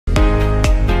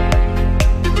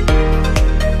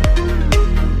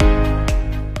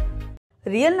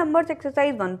Real numbers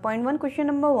exercise 1.1 question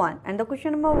number 1 and the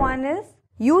question number 1 is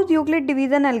use Euclid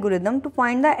division algorithm to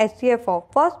find the HCF of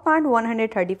first part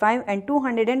 135 and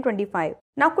 225.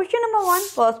 Now question number 1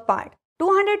 first part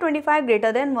 225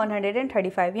 greater than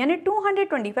 135 यानी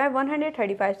 225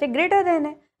 135 से greater than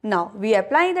है. Now we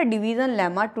apply the division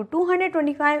lemma to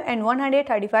 225 and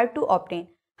 135 to obtain.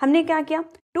 हमने क्या किया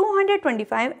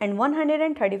 225 and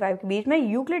 135 के बीच में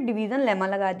Euclid division lemma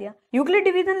लगा दिया. यूक्लिड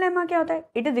डिवीजन लेमा क्या होता है?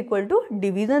 It is equal to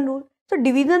division rule. So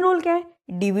division rule क्या है?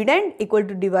 Dividend equal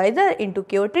to divisor into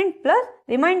quotient plus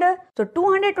remainder. So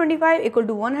 225 equal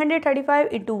to 135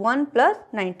 into 1 plus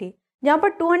 90. जहां पर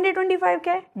 225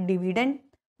 क्या है? डिविडेंड,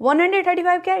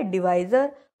 135 क्या है? डिवाइजर,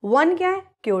 1 क्या है?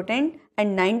 क्वोटिएंट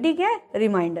एंड 90 क्या है?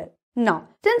 Reminder. Now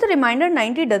since reminder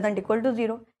 90 doesn't equal to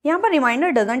 0, यहाँ पर रिमाइंडर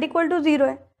डजंट इक्वल टू 0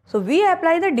 है. So we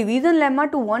apply the division lemma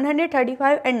to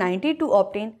 135 and 90 to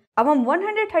obtain. अब हम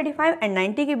 135 and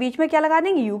 90 के बीच में क्या लगा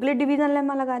देंगे? यूक्लिड डिवीजन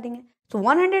लेमा लगा देंगे. So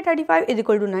 135 is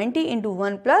equal to 90 into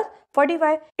 1 plus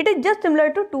 45. It is just similar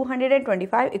to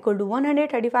 225 equal to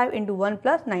 135 into 1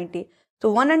 plus 90.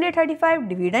 So 135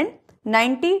 dividend,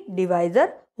 90 divisor,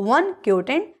 1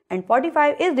 quotient and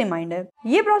 45 is remainder.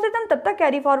 ये प्रोसेस हम तब तक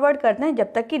कैरी फॉरवर्ड करते हैं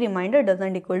जब तक कि रिमाइंडर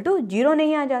डजंट इक्वल टू 0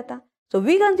 नहीं आ जाता. So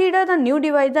we consider the new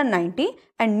divisor 90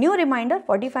 and new remainder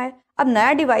 45. अब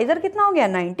नया डिवाइजर कितना हो गया?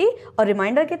 90 और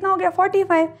रिमाइंडर कितना हो गया?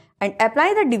 45 and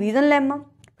apply the division lemma.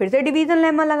 फिर से डिवीजन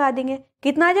लेमा लगा देंगे.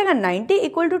 कितना आ जाएगा? 90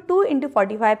 equal to 2 into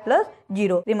 45 plus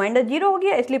 0. Reminder 0 हो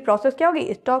गया इसलिए प्रोसेस क्या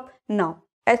होगी? Stop. Now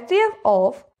HCF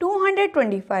of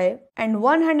 225 and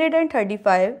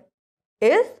 135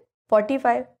 is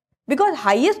 45. Because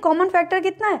highest common factor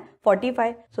कितना है?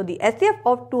 45. So the HCF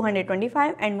of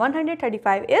 225 and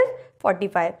 135 is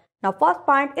 45. Now first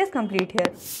part is complete here.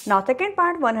 Now second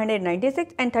part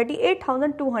 196 and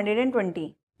 38,220.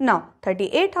 Now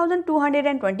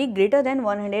 38,220 greater than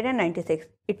 196.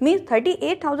 It means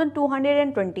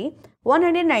 38,220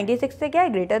 196 से क्या है?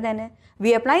 Greater than है.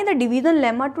 We apply the division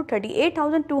lemma to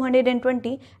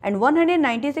 38,220 and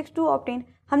 196 to obtain.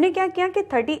 हमने क्या किया कि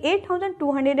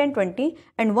 38,220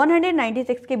 and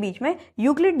 196 के बीच में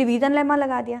यूक्लिड डिवीजन लेमा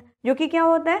लगा दिया जो कि क्या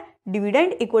होता है?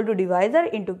 Dividend equal to divisor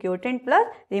into quotient plus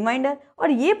remainder.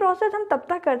 और ये प्रोसेस हम तब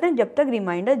तक करते हैं जब तक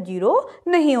रिमाइंडर 0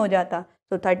 नहीं हो जाता.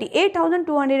 तो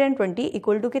 38,220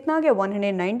 इक्वल टू कितना हो गया?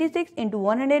 196 इंटू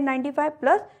 195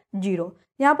 प्लस 0.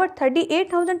 यहाँ पर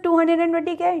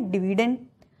 38,220 क्या है? डिविडेंड,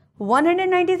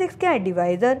 196 क्या है?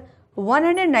 डिवाइजर,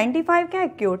 195 क्या है?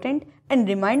 Quotient and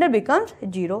reminder becomes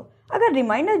 0. अगर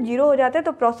रिमाइंडर 0 हो जाता है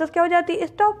तो प्रोसेस क्या हो जाती है?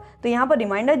 स्टॉप. तो यहाँ पर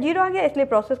रिमाइंडर 0 आ गया इसलिए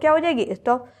प्रोसेस क्या हो जाएगी?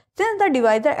 Stop. Since the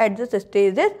divisor at this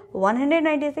stage is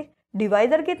 196.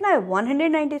 Divisor कितना है?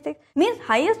 196. Means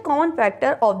highest common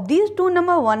factor of these two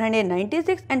number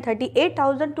 196 and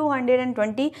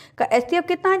 38,220 का HCF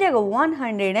कितना आ जाएगा?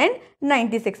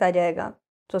 196 आ जाएगा.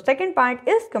 So second part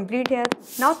is complete here.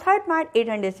 Now third part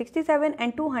 867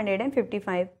 and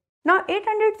 255. Now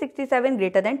 867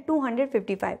 greater than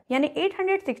 255 यानी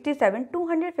 867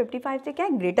 255 से क्या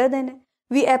है? Greater than है.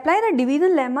 We apply the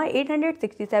division lemma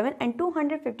 867 and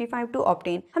 255 to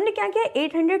obtain. हमने क्या किया?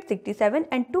 867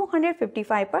 and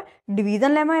 255 पर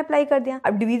डिवीजन लेमा अप्लाई कर दिया.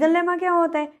 अब डिवीजन लेमा क्या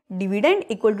होता है? Dividend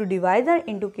equal to divisor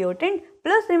into quotient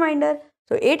plus remainder.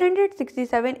 So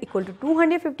 867 equal to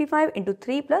 255 into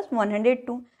 3 plus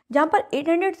 102. जहाँ पर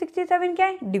 867 क्या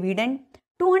है? डिविडेंड,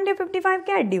 255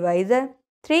 क्या है? डिवाइजर,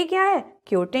 3 क्या है?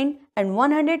 क्वोटिएंट एंड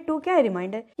 102 क्या है?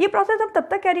 रिमाइंडर. ये प्रोसेस हम तब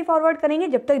तक कैरी फॉरवर्ड करेंगे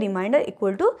जब तक रिमाइंडर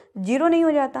इक्वल टू 0 नहीं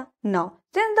हो जाता. Now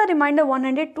since the remainder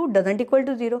 102 doesn't equal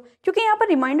to 0, क्योंकि यहाँ पर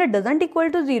रिमाइंडर डजंट इक्वल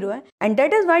टू 0 है and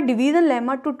that is why division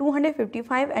lemma two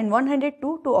 255 and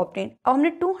 102 to obtain. अब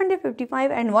हमने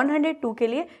 255 एंड 102 के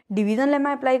लिए डिवीजन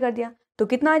लेमा अप्लाई कर दिया तो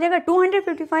कितना आ जाएगा?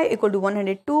 255 इक्वल टू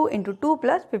 102 इंटू 2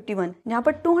 प्लस 51. यहाँ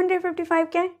पर 255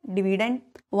 क्या है? Dividend,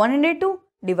 102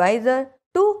 divisor,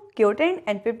 2 quotient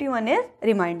and 51 is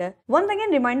reminder. Once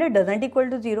again reminder doesn't equal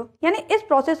to 0 यानी इस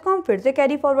प्रोसेस को हम फिर से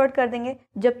कैरी फॉरवर्ड कर देंगे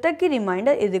जब तक कि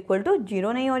रिमाइंडर इज इक्वल टू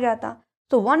 0 नहीं हो जाता.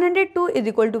 So 102 is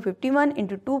equal to 51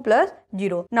 into 2 plus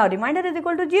 0. Now remainder is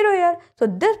equal to 0 here. So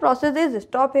this process is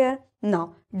stop here. Now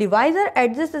divisor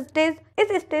at this stage,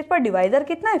 इस स्टेज पर डिवाइजर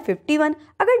कितना है? 51.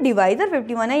 अगर डिवाइजर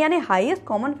 51 है यानी हाईएस्ट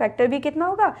कॉमन फैक्टर भी कितना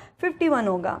होगा? 51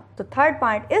 होगा. तो third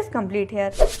part is complete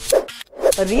here.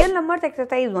 Real numbers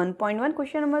exercise 1.1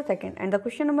 question number second and the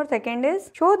question number second is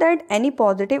show that any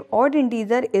positive odd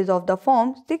integer is of the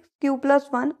form 6q plus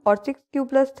 1 or 6q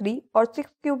plus 3 or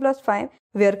 6q plus 5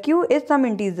 where q is some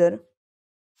integer.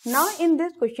 Now in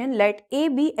this question let a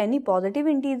be any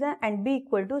positive integer and b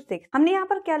equal to 6. हमने यहाँ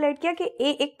पर क्या late किया कि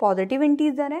a एक positive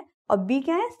integer है और b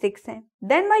क्या है? 6 है.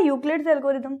 Then by Euclid's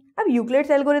algorithm. अब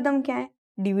Euclid's algorithm क्या है?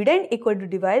 Dividend equal to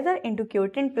divisor into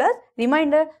quotient plus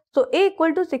remainder. So a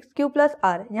equal to 6q plus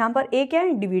r, यहाँ पर a क्या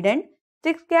है डिविडेंड,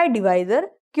 6 क्या है divisor,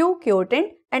 q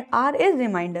quotient and r is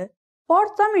reminder. For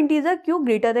some integer q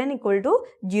greater than equal to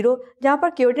 0, जहाँ पर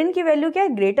quotient की value क्या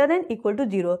है ग्रेटर देन इक्वल टू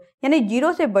 0, यानी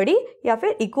 0 से बड़ी या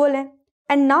फिर इक्वल है।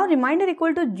 And now reminder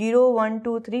equal to 0 1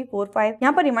 2 3 4 5,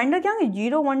 यहाँ पर रिमाइंडर क्या होंगे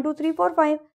 0 1 2 3 4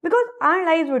 5, because r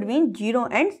lies between 0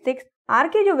 and 6। r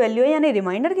की जो वैल्यू है यानी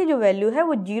रिमाइंडर की जो वैल्यू है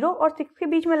वो 0 और 6 के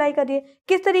बीच में लाई कर रही है।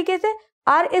 किस तरीके से,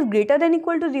 r is greater than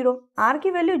equal to 0, r की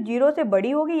वैल्यू 0 से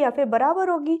बड़ी होगी या फिर बराबर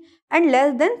होगी, एंड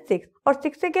लेस देन 6, और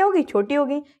 6 से क्या होगी छोटी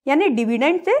होगी, यानी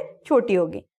डिविडेंड से छोटी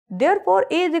होगी। Therefore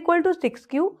a is equal to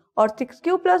 6q और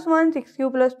 6q plus 1,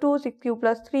 6q plus 2, 6q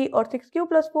plus 3 और 6q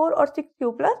प्लस 4 और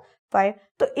 6q प्लस 5।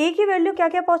 तो a की वैल्यू क्या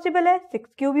क्या पॉसिबल है,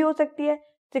 6q भी हो सकती है,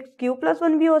 6q प्लस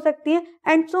 1 भी हो सकती है,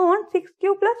 and so on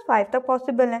 6q plus 5 तक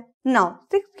पॉसिबल है। Now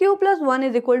 6q plus 1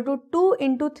 is equal to 2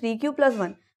 into 3q plus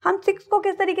 1। हम 6 को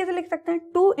किस तरीके से लिख सकते हैं,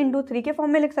 2 इंटू 3 के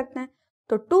फॉर्म में लिख सकते हैं।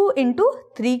 तो 2 into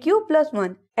 3q plus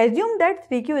 1, assume that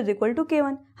 3q is equal to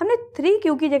k1। हमने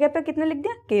 3q की जगह पे कितने लिख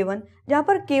दिया k1, जहां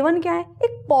पर k1 क्या है,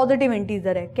 एक पॉजिटिव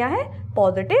इंटीजर है। क्या है,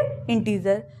 पॉजिटिव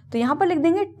इंटीजर। तो यहाँ पर लिख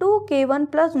देंगे 2k1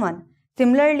 plus 1।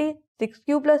 Similarly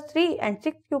 6q plus 3 and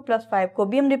 6q plus 5 को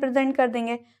भी हम रिप्रेजेंट कर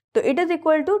देंगे। तो it is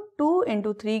equal to 2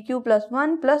 into 3q plus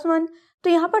 1 plus 1। तो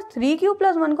यहाँ पर 3q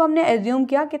प्लस 1 को हमने एज्यूम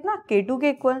किया कितना, k2 के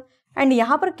इक्वल, एंड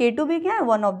यहाँ पर k2 भी क्या है,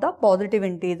 one of the positive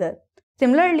integer.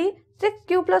 Similarly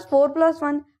 6q plus 4 plus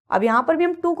 1, अब यहाँ पर भी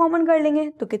हम 2 कॉमन कर लेंगे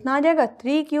तो कितना आ जाएगा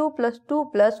 3q प्लस 2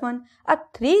 प्लस 1।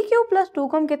 अब 3q प्लस 2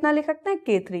 को हम कितना लिख सकते हैं,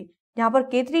 k3, जहाँ पर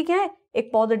k3 क्या है, एक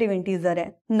पॉजिटिव इंटीजर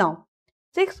है। Now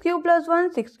 6q plus 1,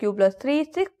 6q plus 3,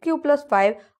 6q plus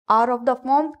 5 are of the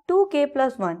form 2k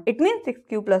plus 1. It means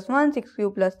 6q plus 1,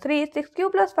 6q plus 3, 6q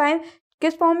plus 5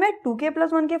 किस फॉर्म में, 2k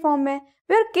plus 1 के फॉर्म में,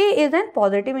 where k is an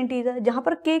positive integer, जहां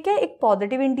पर k क्या है, एक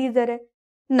positive integer है।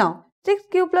 Now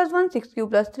 6q plus 1, 6q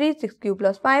plus 3, 6q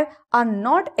plus 5 are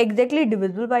not exactly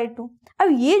divisible by 2।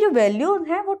 अब ये जो वैल्यूज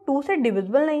है वो 2 से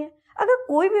डिविजिबल नहीं है। अगर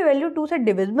कोई भी वैल्यू 2 से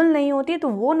डिविजिबल नहीं होती है तो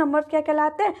वो नंबर्स क्या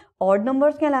कहलाते हैं, ऑड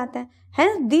नंबर्स कहलाते हैं।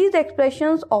 Hence these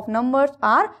expressions of numbers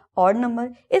are odd number।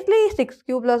 इसलिए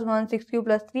 6q plus 1, 6q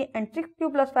plus 3 and 6q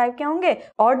plus 5 क्या होंगे,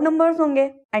 odd numbers होंगे।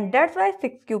 And that's why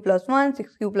 6q plus 1,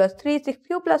 6q plus 3,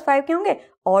 6q plus 5 क्या होंगे,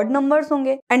 odd numbers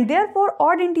होंगे। And therefore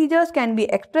odd integers can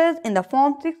be expressed in the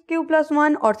form 6q plus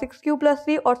 1 or 6q plus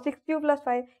 3 or 6q plus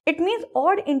 5। It means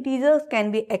odd integers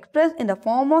can be expressed in the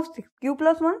form of 6q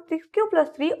plus 1, 6q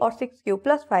plus 3 और 6q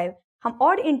plus 5। हम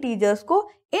odd integers को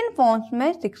इन forms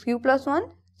में 6q plus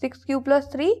 1, 6q plus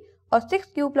 3 और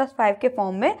 6q plus 5 के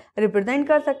form में represent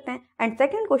कर सकते हैं। And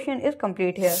second question is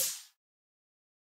complete here.